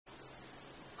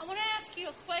you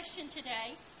a question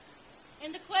today.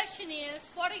 And the question is,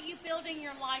 what are you building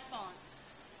your life on?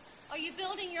 Are you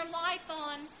building your life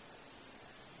on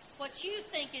what you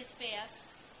think is best?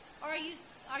 Or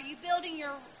are you building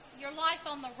your life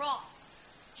on the rock,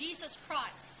 Jesus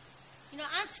Christ? You know,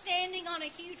 I'm standing on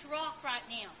a huge rock right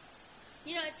now.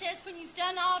 You know, it says when you've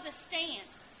done all to stand.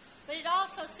 But it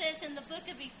also says in the book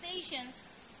of Ephesians,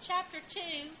 chapter 2,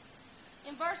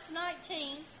 in verse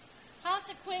 19,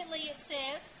 consequently it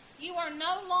says, you are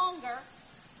no longer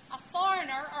a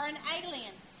foreigner or an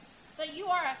alien, but you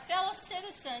are a fellow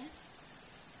citizen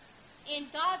in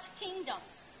God's kingdom,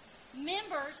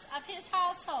 members of his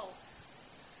household,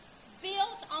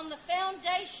 built on the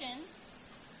foundation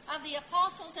of the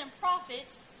apostles and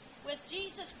prophets, with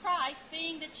Jesus Christ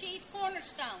being the chief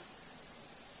cornerstone.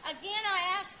 Again,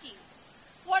 I ask you,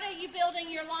 what are you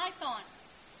building your life on?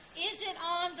 Is it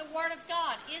on the Word of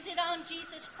God? Is it on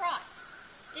Jesus Christ?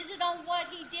 Is it on what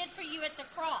he did for you at the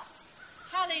cross?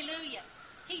 Hallelujah.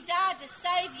 He died to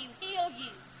save you, heal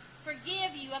you,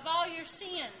 forgive you of all your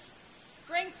sins,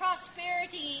 bring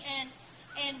prosperity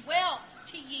and wealth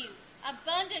to you,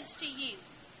 abundance to you.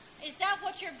 Is that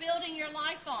what you're building your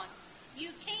life on? You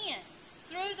can.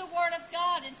 Through the Word of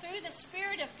God and through the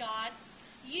Spirit of God,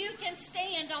 you can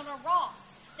stand on a rock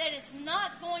that is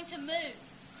not going to move.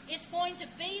 It's going to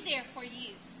be there for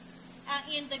you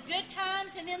in the good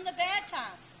times and in the bad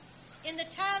times, in the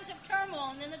times of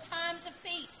turmoil and in the times of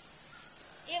peace.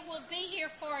 It will be here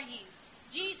for you.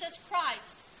 Jesus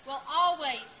Christ will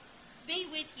always be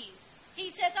with you.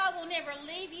 He says, I will never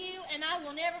leave you and I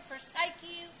will never forsake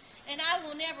you and I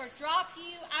will never drop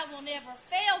you. I will never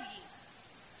fail you.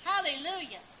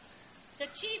 Hallelujah. The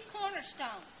chief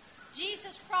cornerstone,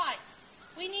 Jesus Christ.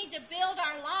 We need to build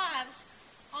our lives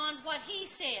on what he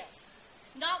says,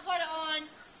 not what on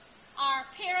our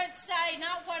parents say,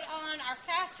 not what on our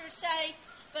pastors say,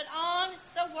 but on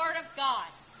the Word of God.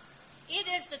 It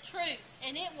is the truth,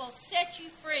 and it will set you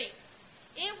free.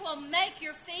 It will make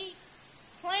your feet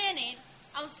planted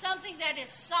on something that is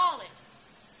solid.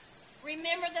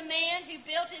 Remember the man who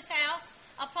built his house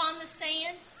upon the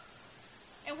sand?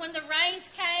 And when the rains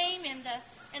came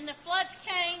and the floods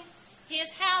came,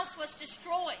 his house was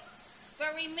destroyed.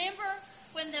 But remember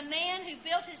when the man who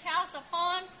built his house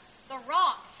upon the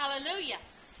rock, hallelujah,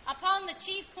 upon the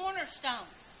chief cornerstone,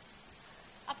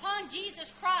 upon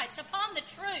Jesus Christ, upon the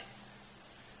truth,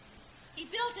 he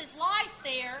built his life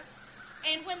there,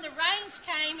 and when the rains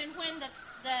came and when the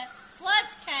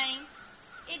floods came,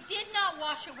 it did not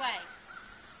wash away.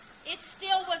 It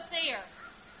still was there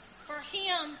for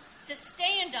him to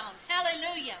stand on.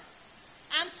 Hallelujah.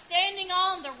 I'm standing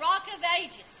on the rock of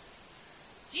ages.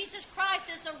 Jesus Christ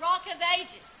is the rock of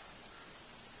ages.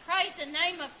 Praise the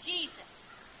name of Jesus.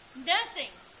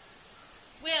 Nothing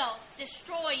will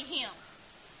destroy him.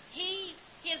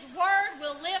 His word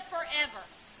will live forever.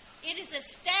 It is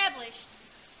established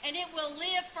and it will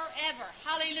live forever.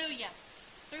 Hallelujah.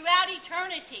 Throughout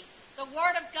eternity, the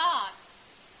word of God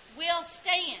will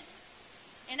stand.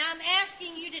 And I'm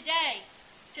asking you today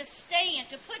to stand,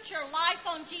 to put your life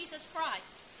on Jesus Christ.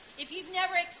 If you've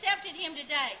never accepted him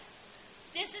today,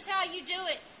 this is how you do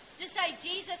it. Just say,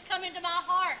 Jesus, come into my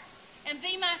heart and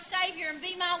be my Savior and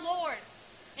be my Lord.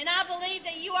 And I believe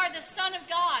that you are the Son of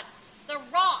God, the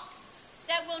rock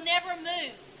that will never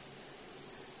move.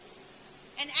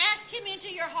 And ask him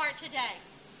into your heart today.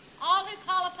 All who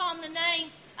call upon the name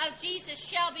of Jesus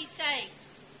shall be saved.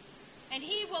 And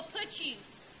he will put you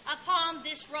upon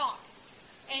this rock.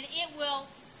 And it will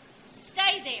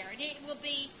stay there. And it will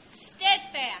be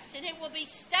steadfast. And it will be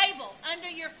stable under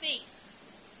your feet.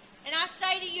 And I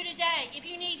say to you today, if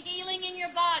you need healing in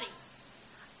your body,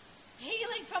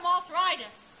 healing from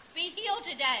arthritis, be healed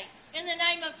today in the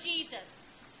name of Jesus.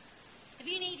 If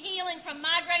you need healing from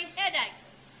migraine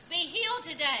headaches, be healed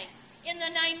today in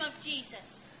the name of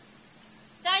Jesus.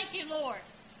 Thank you, Lord,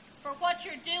 for what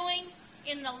you're doing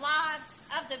in the lives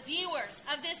of the viewers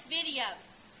of this video.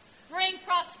 Bring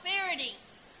prosperity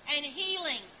and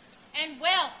healing and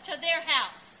wealth to their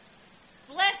house.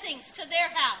 Blessings to their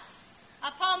house.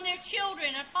 Upon their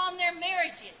children, upon their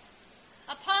marriages,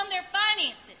 upon their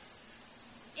finances.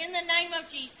 In the name of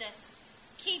Jesus,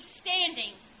 keep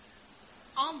standing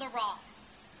on the rock.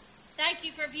 Thank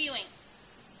you for viewing.